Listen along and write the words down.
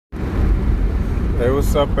Hey,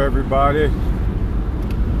 what's up, everybody?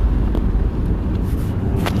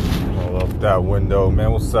 Roll up that window,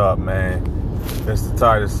 man. What's up, man? It's the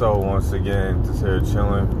Titus Soul once again. Just here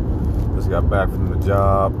chilling. Just got back from the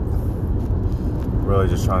job. Really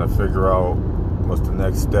just trying to figure out what's the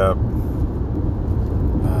next step.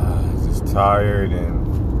 Just tired and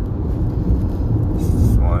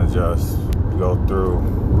just want to just go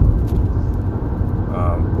through.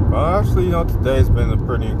 Well, actually, today's been a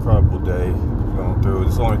pretty incredible day. Going through.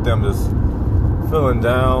 It's only them just feeling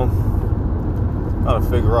down. Trying to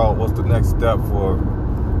figure out what's the next step for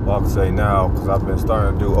Walk Say Now, because I've been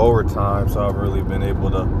starting to do overtime, so I've really been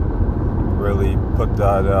able to really put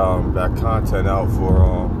that content out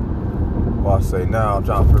for Walk Say Now. I'm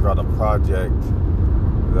trying to figure out a project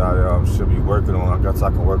that I should be working on. I guess I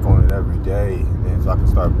can work on it every day, and then so I can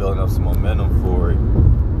start building up some momentum for it.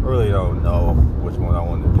 I really don't know which one I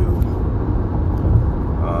want to do.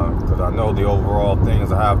 Because I know the overall thing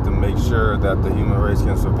is I have to make sure that the human race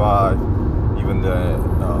can survive, even the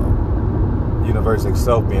universe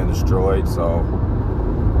itself being destroyed. So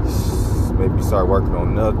maybe start working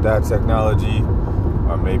on that technology,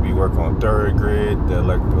 or maybe work on third grid, the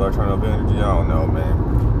electronic energy. I don't know, man.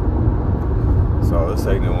 So it's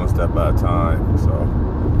taking it one step at a time. So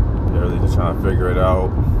they're really just trying to figure it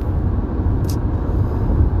out.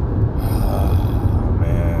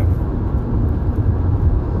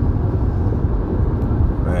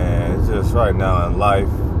 Just right now in life,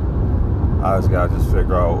 I just gotta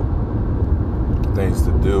figure out things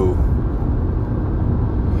to do.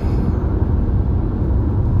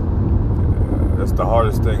 That's the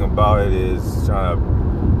hardest thing about it, is trying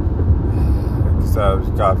to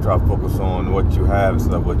gotta try to focus on what you have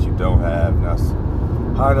instead of what you don't have. And that's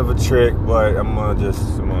kind of a trick, but I'm gonna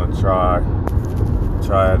try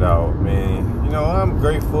it out. Man, I'm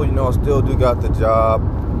grateful. I still do got the job.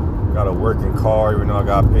 Got a working car, even though I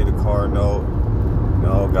gotta pay the car note.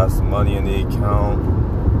 Got some money in the account.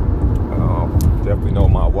 Definitely know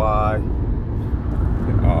my why.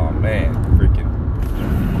 Oh man, freaking.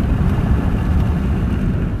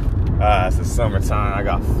 It's the summertime. I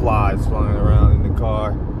got flies flying around in the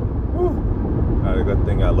car. Whew. Good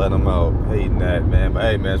thing I let them out. Hating that, man. But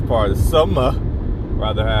hey, man, it's part of the summer.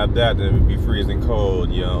 Rather have that than it be freezing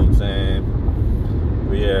cold. You know what I'm saying?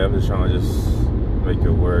 But yeah, I'm just trying to make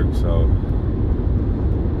it work. So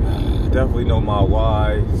definitely know my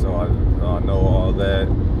why, so I know all that.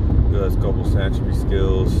 Good couple century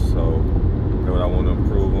skills, so know what I want to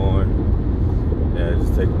improve on. Yeah,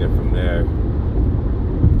 just taking it from there.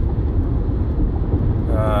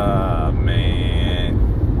 Man.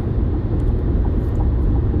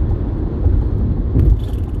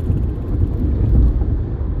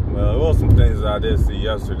 Well, there was some things I did see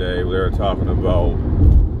yesterday. We were talking about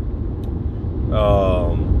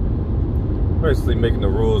basically making the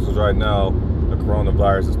rules, because right now the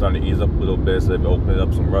coronavirus is starting to ease up a little bit, so they've opened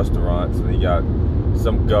up some restaurants, and you got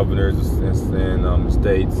some governors in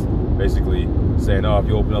states basically saying, if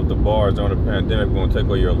you open up the bars during the pandemic, we're going to take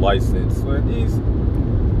away your license. So these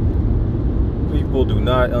people do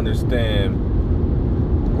not understand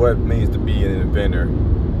what it means to be an inventor.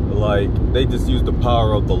 Like, they just use the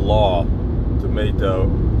power of the law to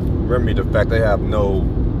remedy the fact they have no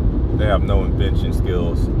invention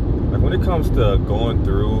skills. Like, when it comes to going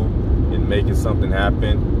through and making something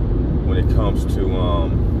happen, when it comes to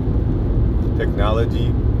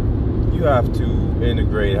technology, you have to be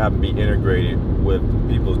integrated with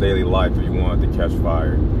people's daily life if you want it to catch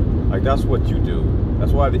fire. Like, that's what you do.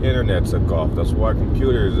 That's why the internet took off. That's why most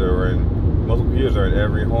computers are in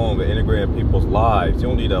every home. They're integrated in people's lives. You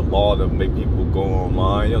don't need a law to make people go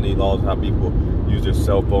online. You don't need laws to how people use their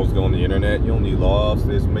cell phones to go on the internet. You don't need laws to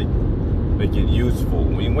just make it useful.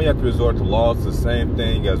 When you have to resort to laws, it's the same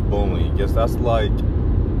thing as bullying. I guess that's like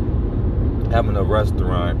having a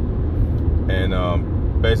restaurant and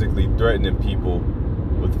basically threatening people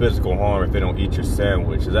with physical harm if they don't eat your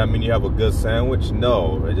sandwich. Does that mean you have a good sandwich?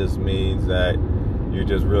 No, it just means that you're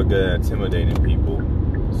just real good at intimidating people.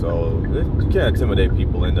 So you can't intimidate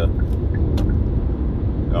people into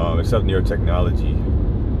accepting your technology.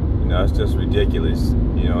 It's just ridiculous.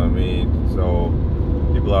 You know what I mean? So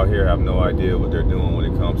people out here have no idea what they're doing when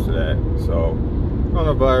it comes to that. So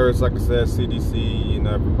coronavirus, like I said, CDC,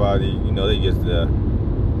 everybody,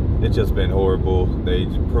 it's just been horrible. They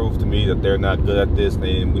proved to me that they're not good at this.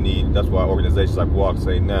 That's why organizations like Walk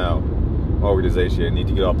Say Now, organization, need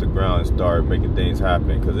to get off the ground and start making things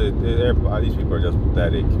happen, because these people are just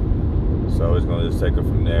pathetic. So it's gonna just take it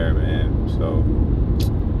from there, man. So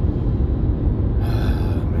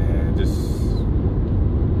man, just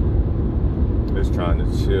trying to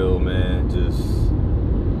chill, man.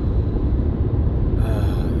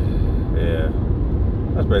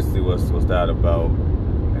 basically what's that about.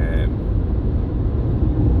 And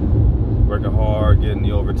working hard, getting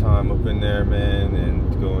the overtime up in there, man,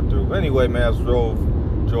 and going through. But anyway, man, I drove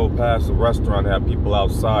past a restaurant, had people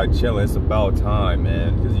outside chilling. It's about time,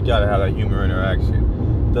 man, because you gotta have that human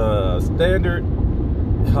interaction. The standard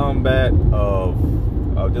combat of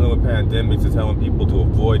dealing with pandemics is telling people to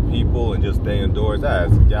avoid people and just stay indoors. That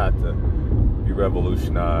has got to be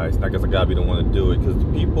revolutionized. I guess I gotta be the one to do it, because the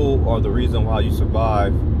people are the reason why you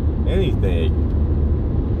survive anything.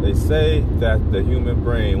 They say that the human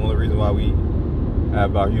brain, one of the reasons why we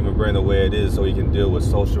have our human brain the way it is, so we can deal with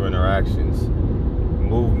social interactions,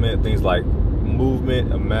 movement, things like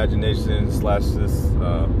movement, imagination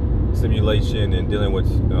 / simulation, and dealing with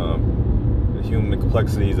the human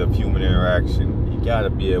complexities of human interaction. You got to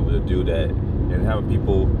be able to do that. And having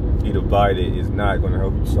people be divided is not going to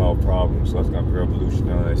help you solve problems. So that's going to be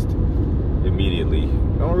revolutionized immediately.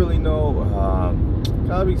 I don't really know.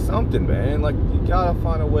 Gotta be something, man. Like, you gotta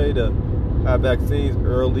find a way to have vaccines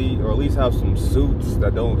early, or at least have some suits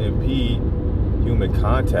that don't impede human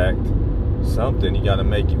contact. Something, you gotta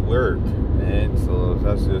make it work, man. So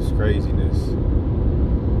that's just craziness.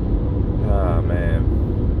 Ah, man.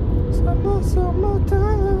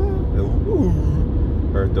 Summertime. Ooh.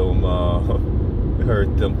 Heard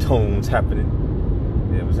them tones happening.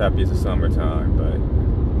 Yeah, I was happy it's the summertime, but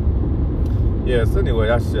yeah. So anyway,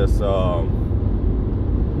 that's just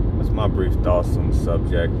that's my brief thoughts on the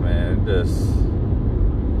subject, man.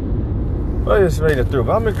 I just made it through.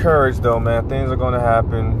 But I'm encouraged, though, man. Things are going to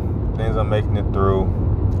happen. Things are making it through.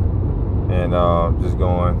 And just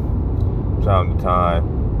going time to time.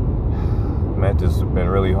 Man, this has been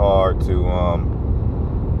really hard to...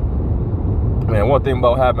 man, one thing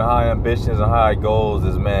about having high ambitions and high goals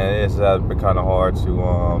is, man, it has been kind of hard to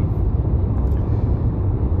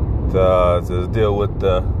deal with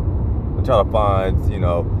trying to find, you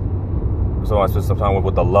know, so I spend some time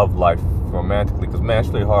with the love life romantically, because, man, it's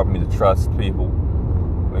really hard for me to trust people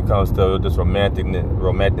when it comes to this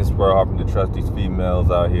romanticness. It's very hard for me to trust these females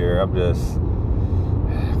out here. I'm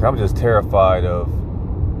just terrified of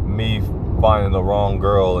me finding the wrong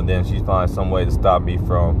girl, and then she finds some way to stop me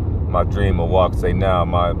from my dream of walk, say now,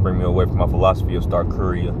 might bring me away from my philosophy of Star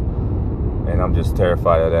Korea. And I'm just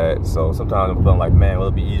terrified of that. So sometimes I'm feeling like, man, will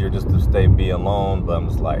it be easier just to be alone? But I'm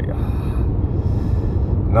just like,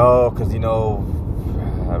 no, because, you know,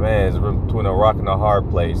 man, it's between a rock and a hard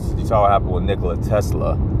place. You saw what happened with Nikola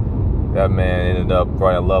Tesla. That man ended up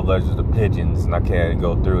writing love letters to pigeons, and I can't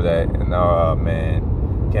go through that. And man,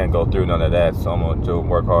 can't go through none of that. So I'm going to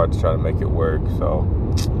work hard to try to make it work. So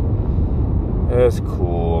it's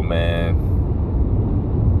cool, man.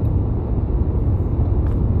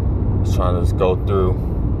 Just trying to just go through.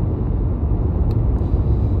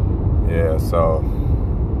 Yeah, so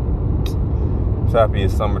I'm happy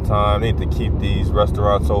it's summertime. Need to keep these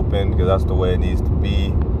restaurants open, because that's the way it needs to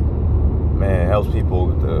be. Man, it helps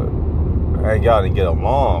people to hang out and get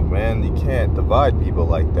along, man. You can't divide people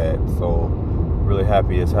like that. So really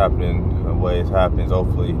happy it's happening the way it happens.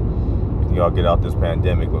 Hopefully y'all get out this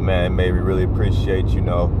pandemic. But man, it made me really appreciate, you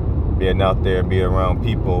know, being out there and being around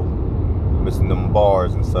people, missing them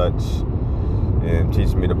bars and such, and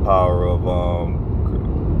teaching me the power of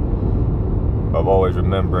always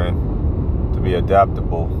remembering to be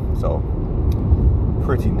adaptable. So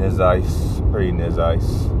pretty nice,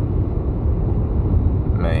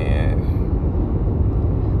 man.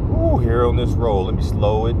 Ooh, here on this road, let me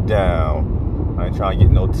slow it down. I ain't trying to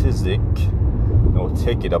get no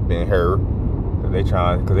ticket up in here.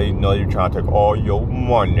 Because they know you're trying to take all your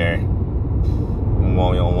money.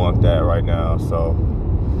 We don't want that right now. So,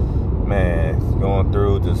 man, going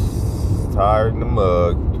through, just tired in the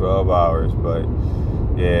mug, 12 hours. But,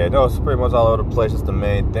 yeah, no, it's pretty much all over the place. It's the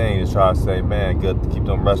main thing. Just try to say, man, good to keep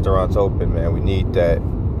them restaurants open, man. We need that.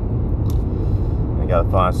 I got to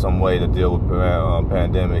find some way to deal with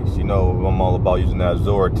pandemics. You know, I'm all about using that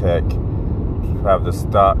Zyrtec. Have the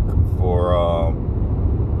stock for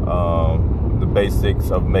the basics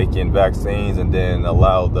of making vaccines, and then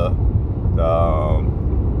allow the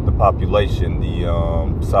population, the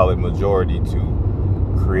solid majority, to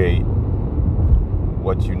create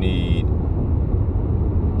what you need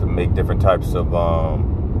to make different types of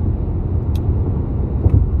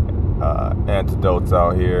antidotes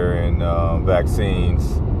out here, and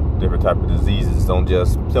vaccines, different type of diseases. Don't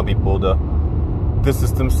just tell people to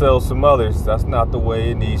distance themselves from others. That's not the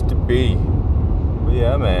way it needs to be. But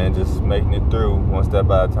yeah, man, just making it through one step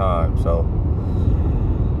at a time. So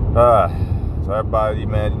everybody,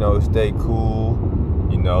 man, you know, stay cool,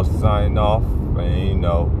 you know, signing off, and you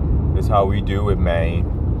know, it's how we do it, man.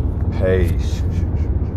 Peace.